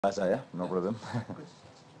Saya, no problem.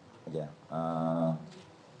 Ya,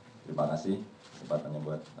 terima kasih kesempatannya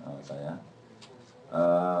buat saya.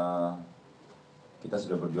 Kita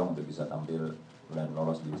sudah berjuang untuk bisa tampil dan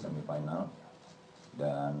lolos di semifinal,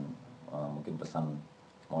 dan mungkin pesan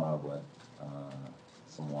moral buat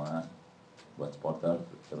semua, buat supporter,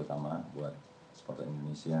 terutama buat supporter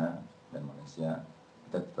Indonesia dan Malaysia,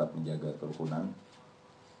 kita tetap menjaga kerukunan,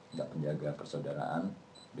 tidak menjaga persaudaraan.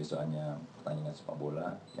 Besok hanya pertandingan sepak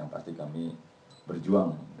bola, yang pasti kami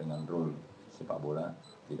berjuang dengan rule sepak bola,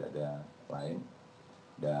 tidak ada lain.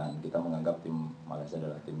 Dan kita menganggap tim Malaysia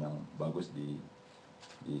adalah tim yang bagus di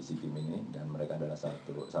SEA Games ini, dan mereka adalah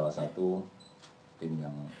salah satu tim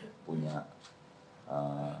yang punya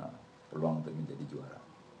peluang untuk menjadi juara.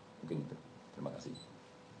 Mungkin itu. Terima kasih.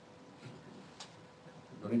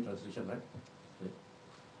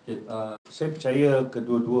 Saya percaya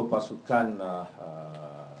kedua-dua pasukan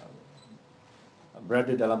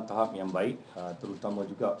berada dalam tahap yang baik, terutama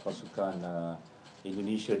juga pasukan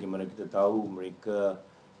Indonesia, di mana kita tahu mereka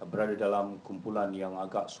berada dalam kumpulan yang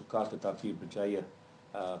agak sukar tetapi berjaya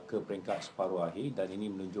ke peringkat separuh akhir, dan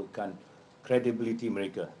ini menunjukkan credibility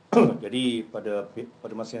mereka. Jadi pada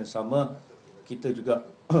masa yang sama kita juga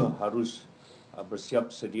harus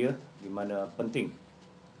bersiap sedia, di mana penting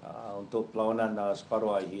untuk perlawanan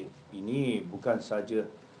separuh akhir ini bukan saja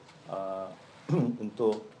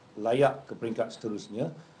untuk layak ke peringkat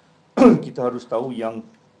seterusnya. Kita harus tahu yang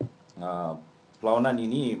perlawanan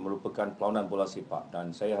ini merupakan perlawanan bola sepak,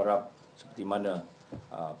 dan saya harap seperti mana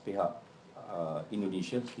pihak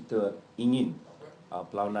Indonesia, kita ingin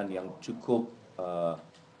perlawanan yang cukup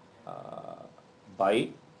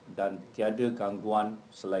baik dan tiada gangguan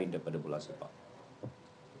selain daripada bola sepak.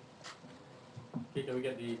 Okay, can we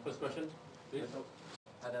get the first question, please?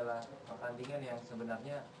 Adalah pertandingan yang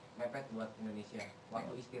sebenarnya mepet buat Indonesia.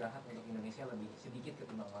 Waktu istirahat untuk Indonesia lebih sedikit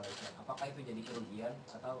ketimbang Malaysia. Apakah itu jadi kerugian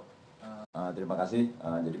atau? Terima kasih.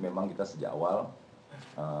 Jadi memang kita sejak awal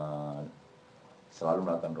selalu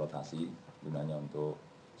melakukan rotasi, gunanya untuk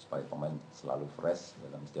supaya pemain selalu fresh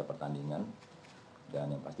dalam setiap pertandingan.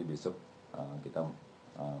 Dan yang pasti besok kita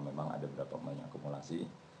memang ada beberapa pemain yang akumulasi,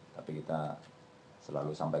 tapi kita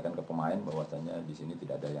selalu sampaikan ke pemain bahwasanya di sini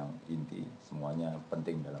tidak ada yang inti, semuanya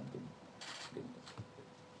penting dalam tim.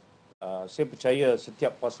 Saya percaya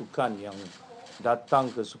setiap pasukan yang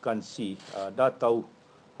datang ke Sukan C dah tahu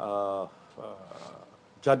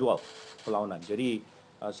jadual perlawanan. Jadi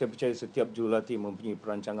saya percaya setiap jurulatih mempunyai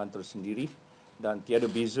perancangan tersendiri, dan tiada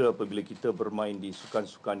beza apabila kita bermain di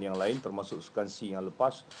sukan-sukan yang lain, termasuk Sukan C yang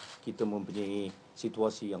lepas, kita mempunyai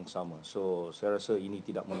situasi yang sama. So saya rasa ini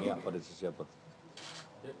tidak memihak pada sesiapa.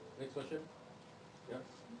 Next question. Yeah.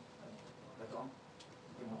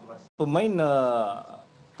 Pemain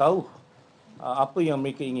tahu apa yang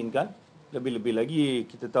mereka inginkan. Lebih-lebih lagi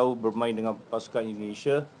kita tahu bermain dengan pasukan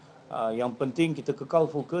Indonesia, yang penting kita kekal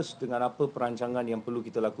fokus dengan apa perancangan yang perlu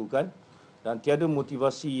kita lakukan, dan tiada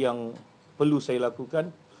motivasi yang perlu saya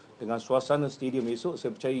lakukan. Dengan suasana stadium esok,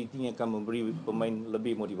 saya percaya ini akan memberi pemain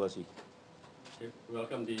lebih motivasi. Okay,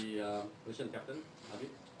 welcome the Malaysian captain,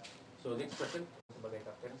 Habib. So next question. Sebagai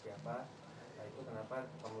kapten siapa? Nah, itu kenapa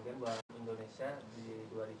kemudian buat Indonesia di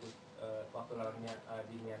 2000 waktu lawannya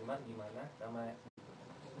di Myanmar gimana? Sama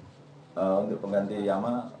untuk pengganti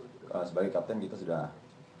Yama sebagai kapten kita sudah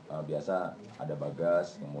biasa, ada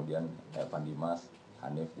Bagas, kemudian Evan Dimas,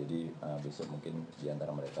 Hanif. Jadi besok mungkin di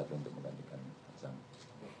antara mereka itu untuk menggantikan Hansamu.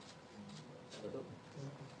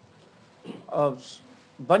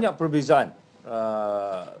 Banyak perbezaan.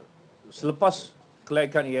 Selepas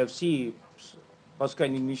kelayakan AFC,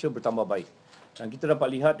 pasukan Indonesia bertambah baik, dan kita dapat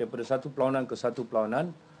lihat daripada satu perlawanan ke satu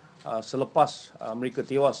perlawanan, selepas mereka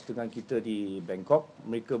tewas dengan kita di Bangkok,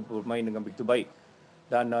 mereka bermain dengan begitu baik,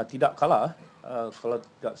 dan tidak kalah. Kalau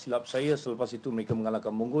tidak silap saya, selepas itu mereka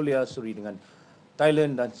mengalahkan Mongolia, seri dengan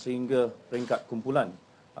Thailand, dan sehingga peringkat kumpulan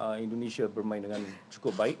Indonesia bermain dengan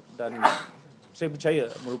cukup baik, dan saya percaya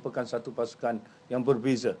merupakan satu pasukan yang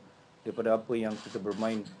berbeza daripada apa yang kita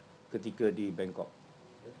bermain ketika di Bangkok.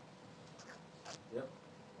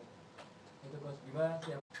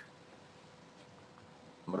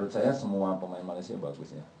 Menurut saya semua pemain Malaysia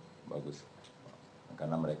bagus ya, bagus,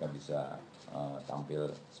 karena mereka bisa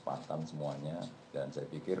tampil Spartan semuanya, dan saya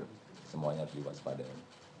pikir semuanya harus diwaspadai.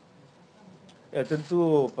 Ya,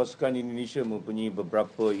 tentu pasukan Indonesia mempunyai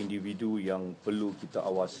beberapa individu yang perlu kita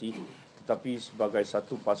awasi, tetapi sebagai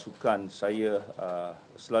satu pasukan saya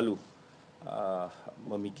selalu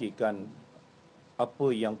memikirkan apa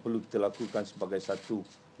yang perlu kita lakukan sebagai satu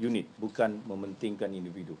unit, bukan mementingkan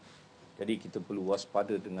individu. Jadi kita perlu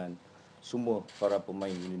waspada dengan semua para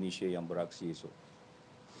pemain Indonesia yang beraksi esok.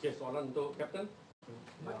 Okay, soalan untuk kapten.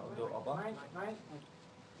 Untuk apa?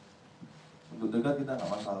 Untuk dekat kita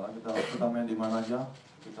nggak masalah, kita main di mana aja,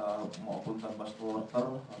 kita maupun tanpa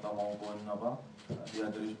supporter atau maupun apa,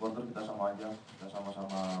 dia dari supporter kita sama aja, kita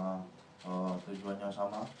sama-sama tujuannya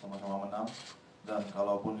sama-sama menang. Dan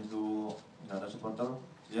kalaupun itu nggak ada supporter,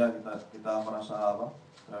 ya kita merasa apa,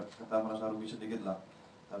 kita merasa rugi sedikit lah,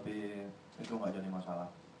 tapi itu nggak jadi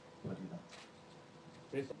masalah buat kita.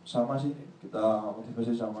 Sama sih, kita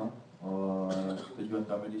motivasi sama. Tujuan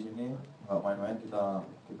kami di sini nggak main-main,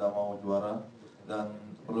 kita mau juara. Dan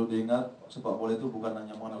perlu diingat, sepak bola itu bukan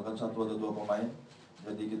hanya mengandalkan satu atau dua pemain.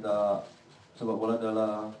 Jadi sepak bola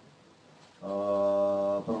adalah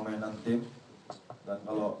permainan tim. Dan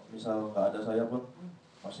kalau misal nggak ada saya pun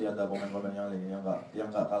masih ada pemain-pemain yang lain yang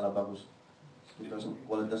nggak kalah bagus. Kita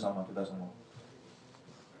kualitas sama kita semua.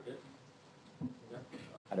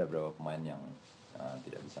 Ada beberapa pemain yang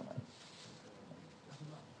tidak bisa main.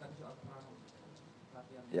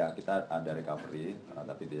 Ya, kita ada recovery,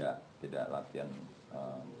 tapi tidak latihan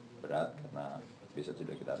berat karena besok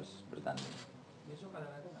sudah kita harus bertanding.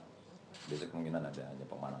 Besok kemungkinan ada hanya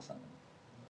pemanasan.